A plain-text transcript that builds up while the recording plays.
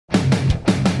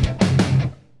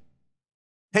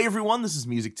Hey everyone, this is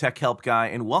Music Tech Help Guy,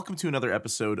 and welcome to another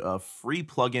episode of Free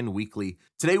Plugin Weekly.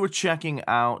 Today we're checking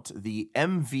out the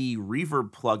MV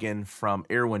Reverb plugin from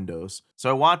Air Windows. So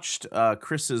I watched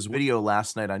Chris's video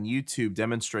last night on YouTube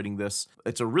demonstrating this.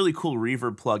 It's a really cool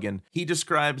reverb plugin. He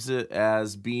describes it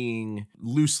as being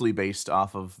loosely based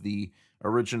off of the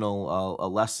original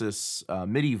Alesis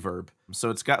MIDI verb.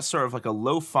 So it's got sort of like a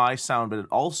lo-fi sound, but it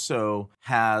also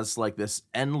has like this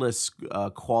endless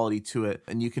quality to it,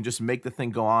 and you can just make the thing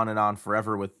go on and on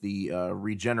forever with the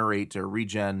regenerate or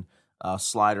regen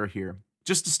slider here.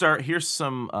 Just to start, here's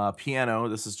some piano.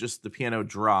 This is just the piano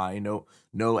dry,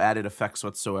 no added effects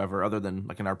whatsoever other than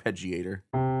like an arpeggiator.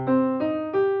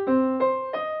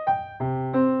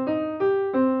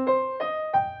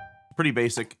 Pretty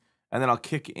basic. And then I'll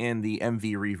kick in the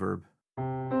MV Reverb.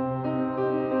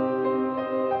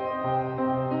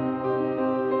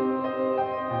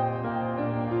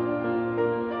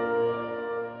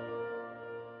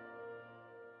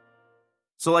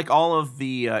 So like all of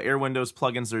the Air Windows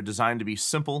plugins, they're designed to be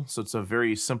simple. So it's a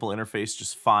very simple interface,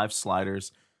 just 5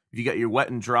 sliders. You got your wet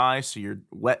and dry, so your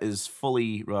wet is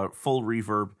fully full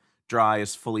reverb, dry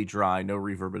is fully dry, no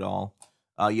reverb at all.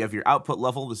 You have your output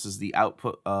level. This is the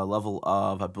output level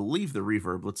of, I believe, the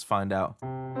reverb. Let's find out.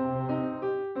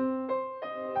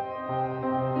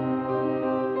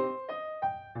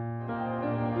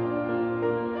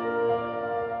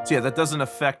 So yeah, that doesn't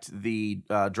affect the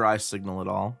dry signal at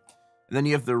all. And then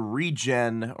you have the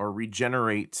regen or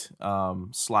regenerate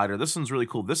slider. This one's really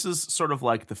cool. This is sort of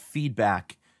like the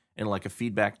feedback in like a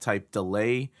feedback type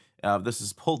delay. This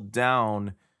is pulled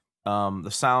down. The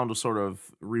sound will sort of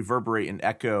reverberate and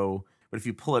echo, but if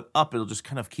you pull it up, it'll just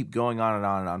kind of keep going on and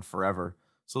on and on forever.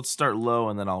 So let's start low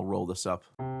and then I'll roll this up.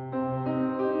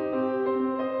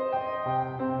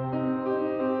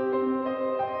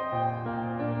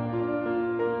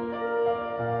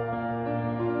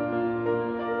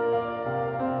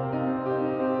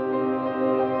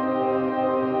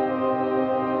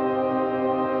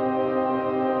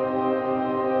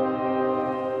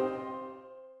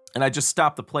 And I just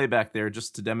stopped the playback there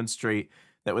just to demonstrate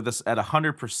that with this at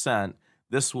 100%,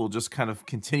 this will just kind of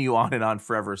continue on and on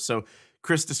forever. So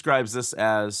Chris describes this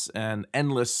as an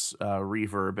endless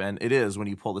reverb, and it is when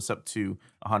you pull this up to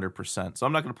 100%. So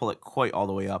I'm not going to pull it quite all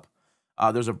the way up.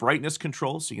 There's a brightness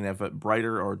control, so you can have a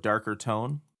brighter or darker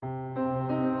tone.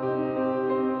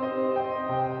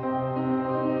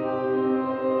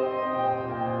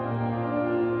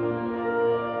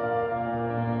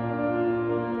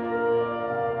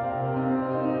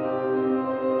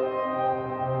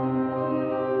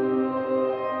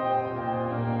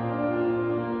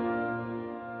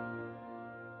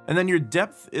 And then your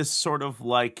depth is sort of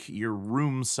like your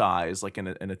room size, like in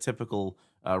a typical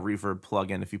reverb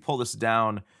plugin. If you pull this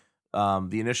down,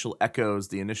 the initial echoes,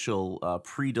 the initial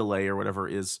pre-delay or whatever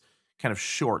is kind of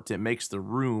short. It makes the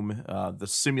room, the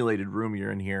simulated room you're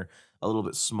in here, a little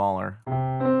bit smaller.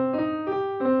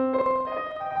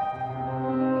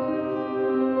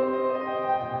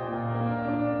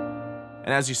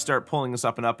 And as you start pulling this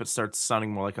up and up, it starts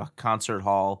sounding more like a concert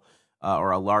hall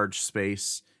or a large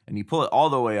space. And you pull it all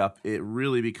the way up, it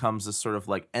really becomes this sort of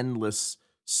like endless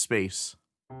space.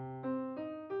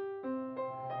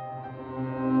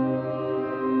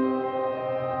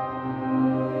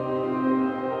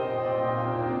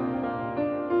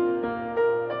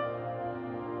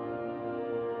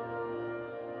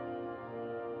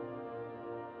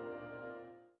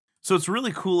 So what's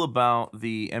really cool about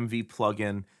the MV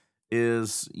plugin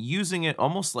is using it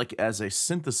almost like as a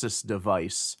synthesis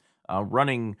device,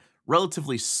 running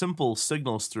relatively simple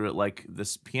signals through it, like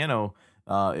this piano,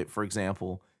 for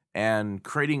example, and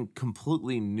creating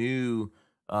completely new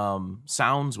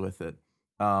sounds with it.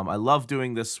 I love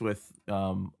doing this with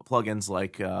plugins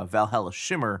like Valhalla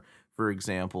Shimmer, for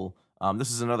example.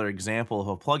 This is another example of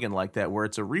a plugin like that, where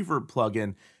it's a reverb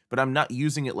plugin, but I'm not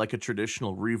using it like a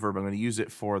traditional reverb. I'm going to use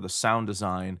it for the sound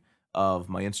design of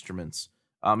my instruments.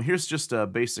 Here's just a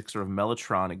basic sort of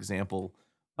Mellotron example.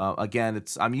 Again,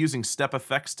 I'm using step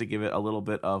effects to give it a little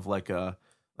bit of like a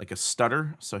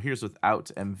stutter. So here's without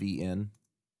MV in.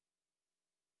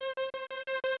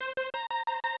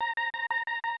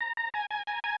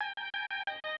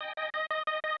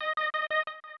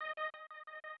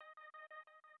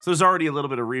 So there's already a little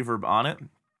bit of reverb on it.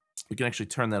 We can actually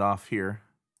turn that off here.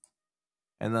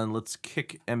 And then let's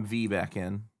kick MV back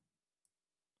in.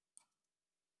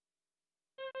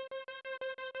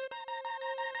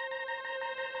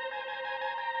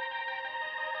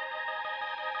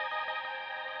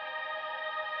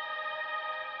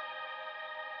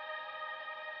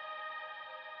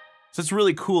 So it's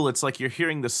really cool. It's like you're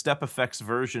hearing the step effects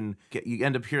version. You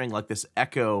end up hearing like this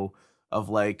echo of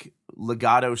like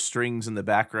legato strings in the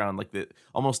background, like that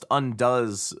almost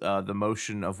undoes the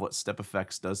motion of what step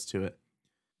effects does to it.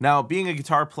 Now, being a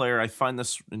guitar player, I find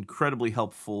this incredibly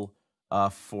helpful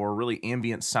for really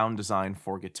ambient sound design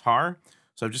for guitar.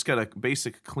 So I've just got a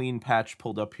basic clean patch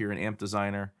pulled up here in Amp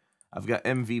Designer. I've got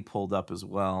MV pulled up as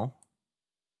well.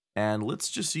 And let's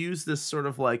just use this sort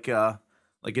of like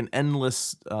an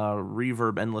endless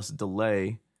reverb, endless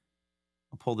delay.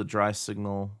 I'll pull the dry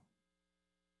signal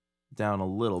down a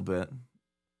little bit.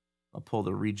 I'll pull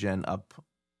the regen up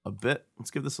a bit.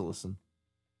 Let's give this a listen.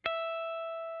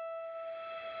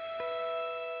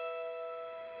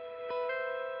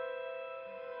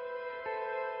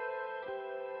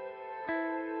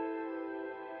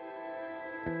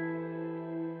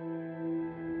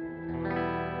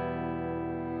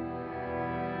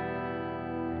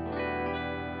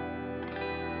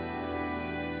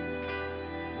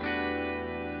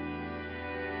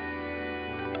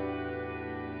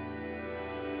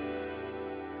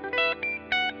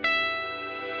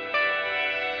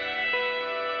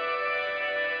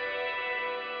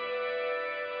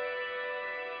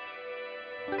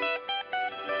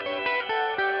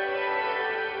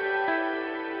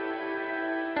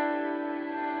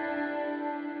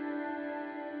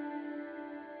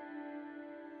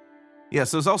 Yeah,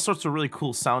 so there's all sorts of really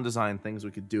cool sound design things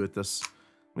we could do with this.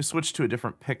 Let me switch to a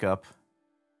different pickup,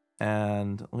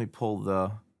 and let me pull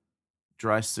the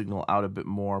dry signal out a bit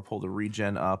more, pull the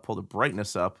regen up, pull the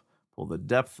brightness up, pull the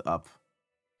depth up.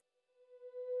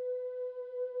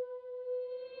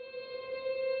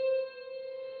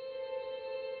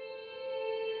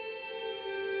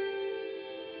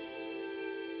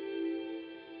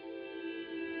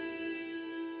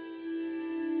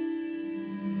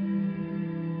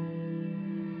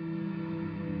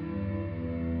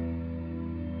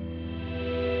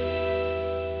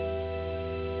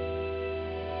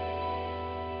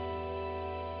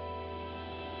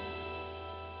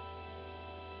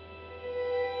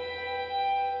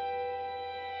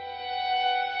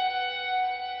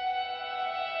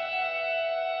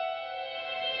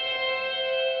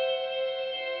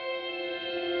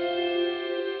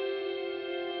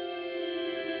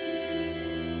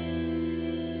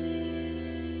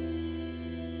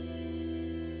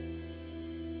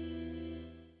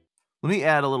 Let me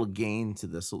add a little gain to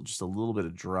this, just a little bit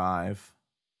of drive.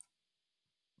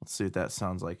 Let's see what that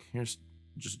sounds like. Here's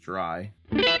just dry.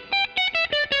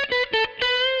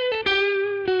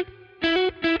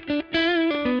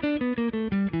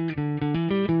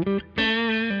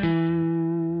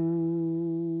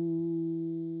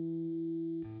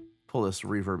 Pull this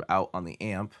reverb out on the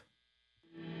amp.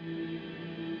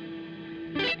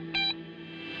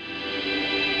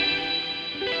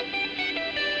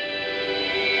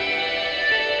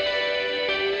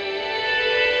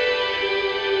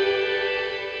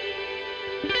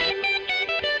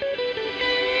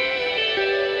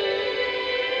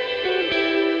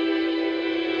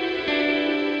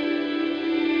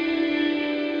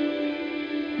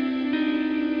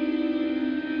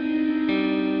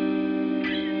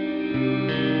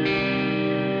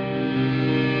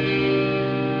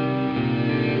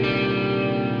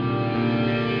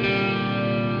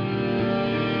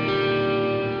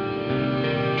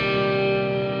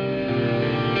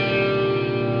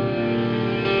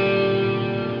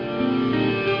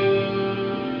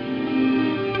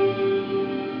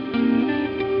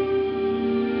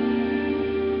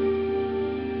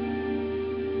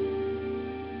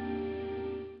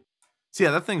 So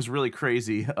yeah, that thing's really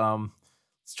crazy.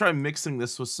 Let's try mixing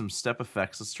this with some step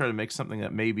effects. Let's try to make something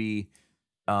that maybe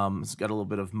it's got a little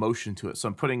bit of motion to it. So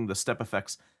I'm putting the step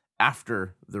effects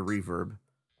after the reverb.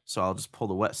 So I'll just pull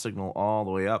the wet signal all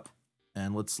the way up,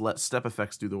 and let's let step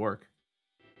effects do the work.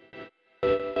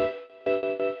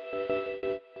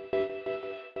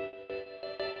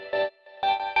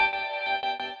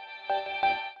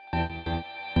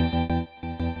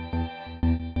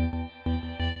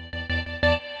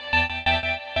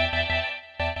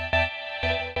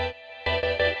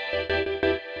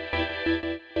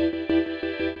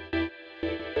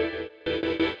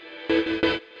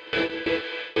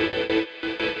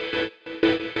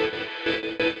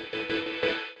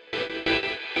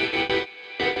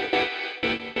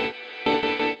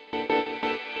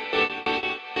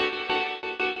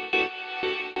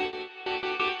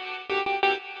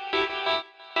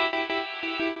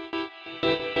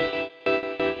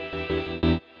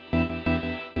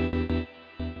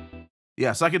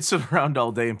 Yeah, so I could sit around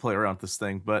all day and play around with this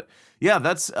thing. But yeah,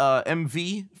 that's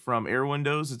MV from Air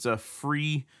Windows. It's a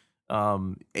free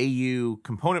AU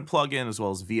component plugin as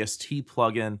well as VST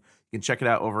plugin. You can check it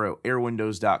out over at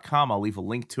airwindows.com. I'll leave a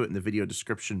link to it in the video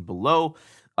description below.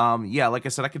 Yeah, like I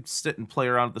said, I could sit and play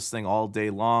around with this thing all day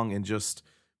long and just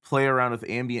play around with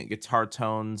ambient guitar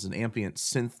tones and ambient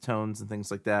synth tones and things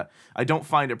like that. I don't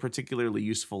find it particularly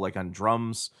useful like on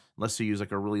drums, unless you use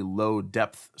like a really low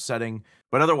depth setting.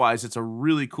 But otherwise, it's a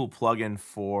really cool plugin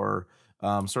for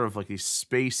sort of like a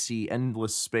spacey,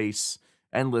 endless space,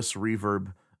 endless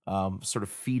reverb sort of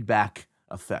feedback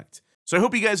effect. So I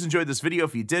hope you guys enjoyed this video.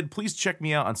 If you did, please check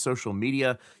me out on social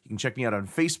media. You can check me out on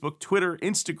Facebook, Twitter,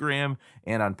 Instagram,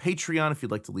 and on Patreon if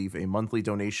you'd like to leave a monthly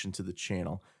donation to the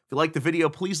channel. If you liked the video,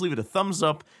 please leave it a thumbs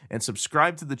up and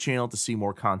subscribe to the channel to see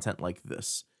more content like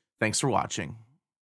this. Thanks for watching.